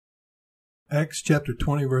Acts chapter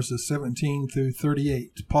 20 verses 17 through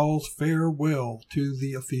 38, Paul's farewell to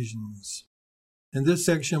the Ephesians. In this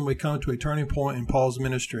section, we come to a turning point in Paul's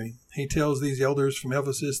ministry. He tells these elders from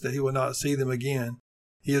Ephesus that he will not see them again.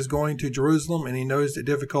 He is going to Jerusalem, and he knows that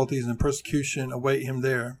difficulties and persecution await him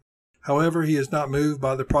there. However, he is not moved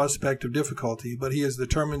by the prospect of difficulty, but he is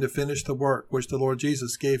determined to finish the work which the Lord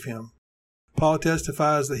Jesus gave him. Paul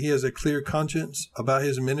testifies that he has a clear conscience about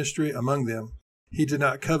his ministry among them. He did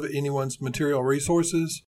not covet anyone's material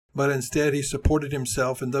resources, but instead he supported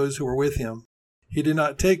himself and those who were with him. He did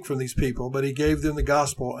not take from these people, but he gave them the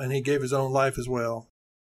gospel, and he gave his own life as well.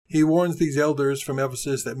 He warns these elders from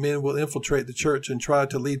Ephesus that men will infiltrate the church and try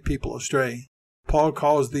to lead people astray. Paul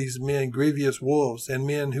calls these men grievous wolves and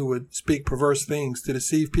men who would speak perverse things to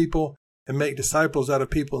deceive people and make disciples out of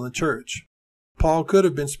people in the church. Paul could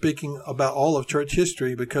have been speaking about all of church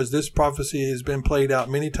history because this prophecy has been played out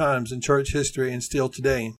many times in church history and still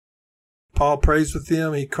today. Paul prays with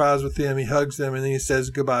them, he cries with them, he hugs them, and then he says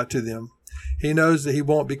goodbye to them. He knows that he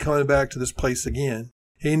won't be coming back to this place again.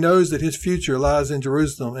 He knows that his future lies in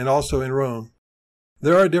Jerusalem and also in Rome.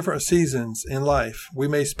 There are different seasons in life. We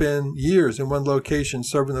may spend years in one location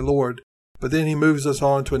serving the Lord, but then he moves us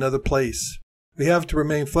on to another place. We have to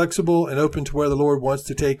remain flexible and open to where the Lord wants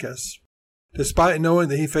to take us. Despite knowing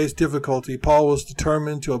that he faced difficulty, Paul was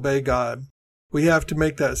determined to obey God. We have to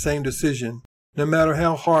make that same decision. No matter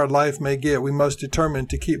how hard life may get, we must determine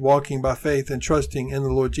to keep walking by faith and trusting in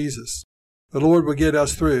the Lord Jesus. The Lord will get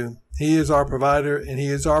us through. He is our provider, and he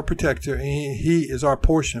is our protector, and he is our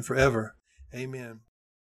portion forever. Amen.